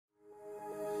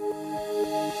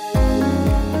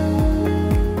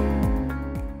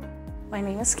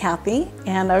is Kathy,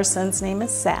 and our son's name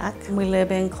is Zack. We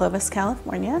live in Clovis,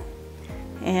 California,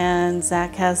 and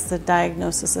Zack has the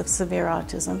diagnosis of severe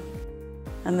autism,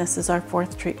 and this is our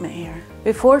 4th treatment here.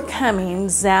 Before coming,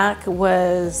 Zack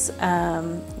was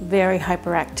very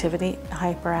hyperactive.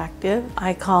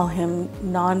 I call him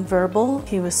nonverbal.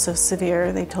 He was so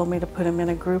severe, they told me to put him in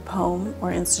a group home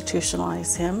or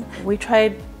institutionalize him. We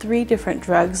tried 3 different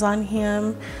drugs on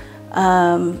him.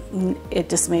 It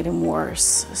just made him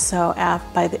worse. So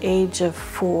by the age of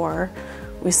 4,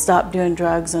 we stopped doing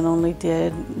drugs and only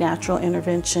did natural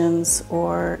interventions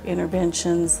or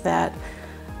interventions that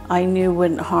I knew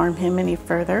wouldn't harm him any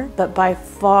further. But by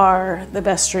far, the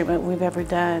best treatment we've ever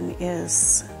done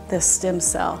is this Stem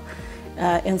Cell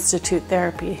Institute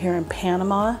therapy here in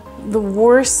Panama. The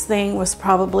worst thing was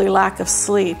probably lack of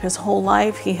sleep. His whole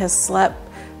life, he has slept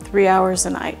 3 hours a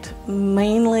night.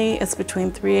 Mainly, it's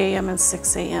between 3 a.m. and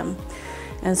 6 a.m.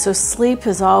 And so sleep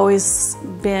has always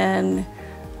been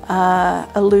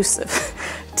elusive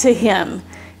to him.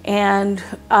 And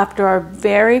after our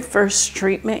very first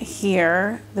treatment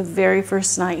here, the very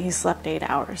first night, he slept 8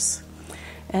 hours.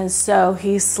 And so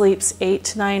he sleeps 8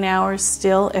 to 9 hours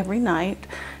still every night.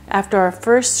 After our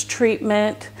first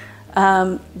treatment,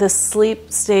 the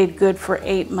sleep stayed good for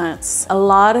 8 months. A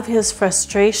lot of his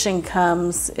frustration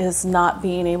is not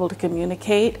being able to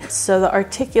communicate. So the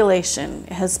articulation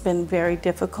has been very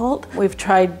difficult. We've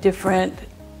tried different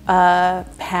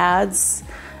pads,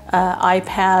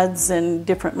 iPads and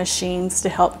different machines to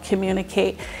help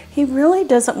communicate. He really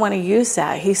doesn't want to use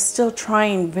that. He's still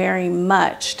trying very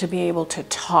much to be able to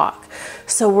talk.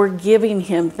 So we're giving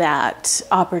him that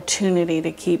opportunity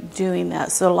to keep doing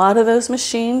that. So a lot of those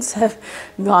machines have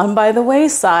gone by the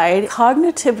wayside.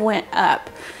 Cognitive went up.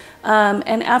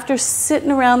 And after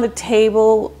sitting around the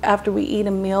table, after we eat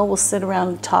a meal, we'll sit around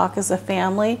and talk as a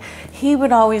family. He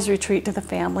would always retreat to the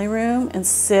family room and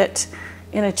sit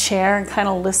in a chair and kind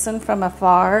of listen from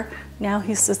afar. Now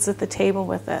he sits at the table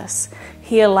with us.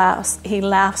 He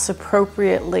laughs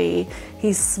appropriately.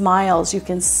 He smiles. You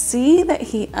can see that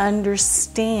he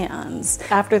understands.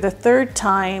 After the 3rd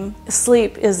time,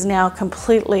 sleep is now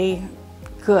completely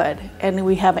good, and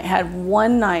we haven't had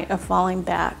 1 night of falling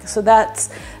back. So that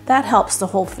helps the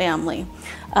whole family.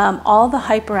 All the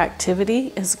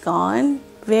hyperactivity is gone.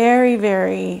 Very,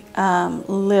 very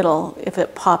little if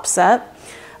it pops up.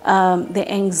 The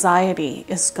anxiety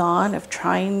is gone of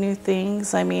trying new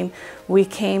things. I mean, we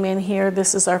came in here,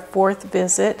 this is our 4th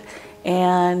visit,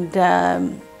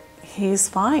 and he's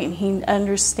fine. He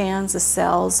understands the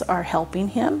cells are helping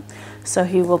him, so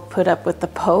he will put up with the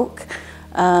poke.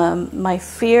 My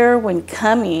fear when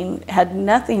coming had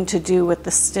nothing to do with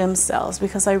the stem cells,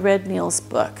 because I read Neil's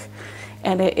book,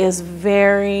 and it is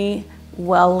very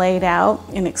well laid out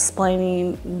in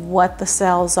explaining what the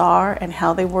cells are and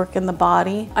how they work in the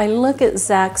body. I look at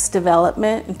Zack's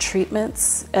development and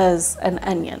treatments as an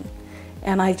onion,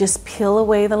 and I just peel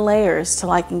away the layers till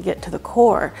I can get to the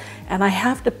core. And I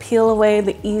have to peel away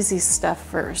the easy stuff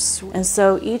first. And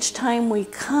so each time we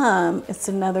come, it's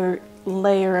another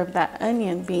layer of that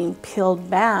onion being peeled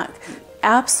back.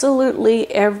 Absolutely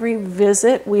every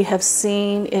visit we have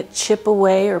seen it chip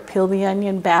away or peel the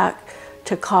onion back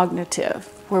to cognitive,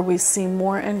 where we see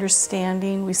more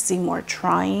understanding, we see more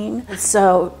trying.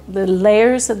 So the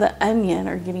layers of the onion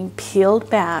are getting peeled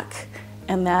back,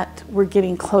 and that we're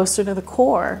getting closer to the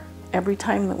core every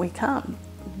time that we come.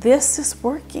 This is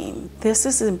working. This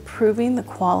is improving the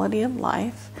quality of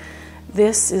life.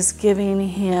 This is giving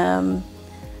him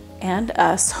and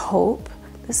us hope.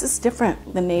 This is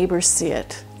different. The neighbors see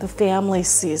it. The family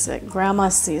sees it. Grandma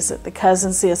sees it. The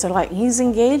cousins see it. They're like, he's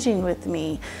engaging with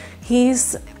me.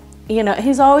 He's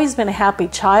always been a happy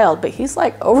child, but he's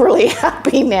like overly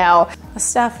happy now. The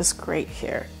staff is great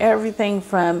here. Everything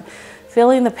from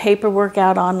filling the paperwork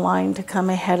out online to come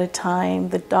ahead of time.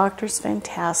 The doctor's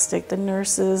fantastic. The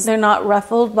nurses, they're not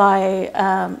ruffled by,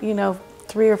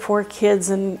 3 or 4 kids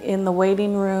in the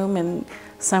waiting room, and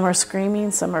some are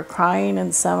screaming, some are crying,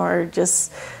 and some are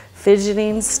just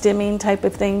fidgeting, stimming type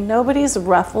of thing. Nobody's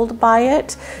ruffled by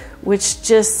it, which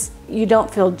just, you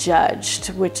don't feel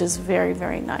judged, which is very,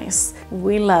 very nice.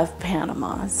 We love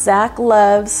Panama. Zack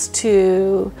loves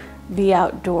to be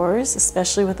outdoors,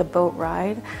 especially with a boat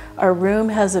ride. Our room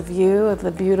has a view of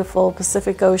the beautiful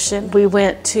Pacific Ocean. We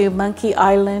went to Monkey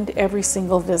Island every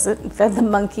single visit and fed the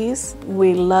monkeys.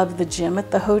 We love the gym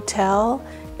at the hotel,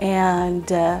 and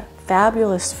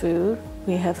fabulous food.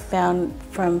 We have found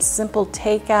from simple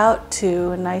takeout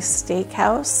to a nice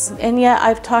steakhouse. And yet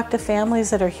I've talked to families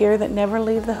that are here that never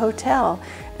leave the hotel.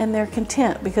 and they're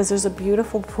content because there's a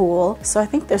beautiful pool. So I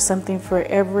think there's something for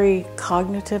every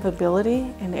cognitive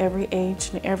ability in every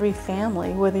age and every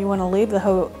family, whether you want to leave the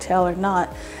hotel or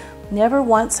not. Never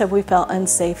once have we felt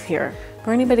unsafe here.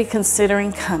 For anybody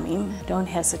considering coming, don't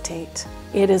hesitate.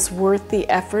 It is worth the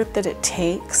effort that it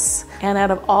takes. And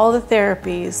out of all the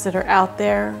therapies that are out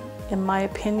there, in my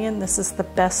opinion, this is the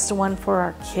best one for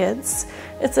our kids.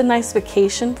 It's a nice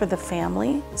vacation for the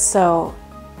family, so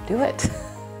do it.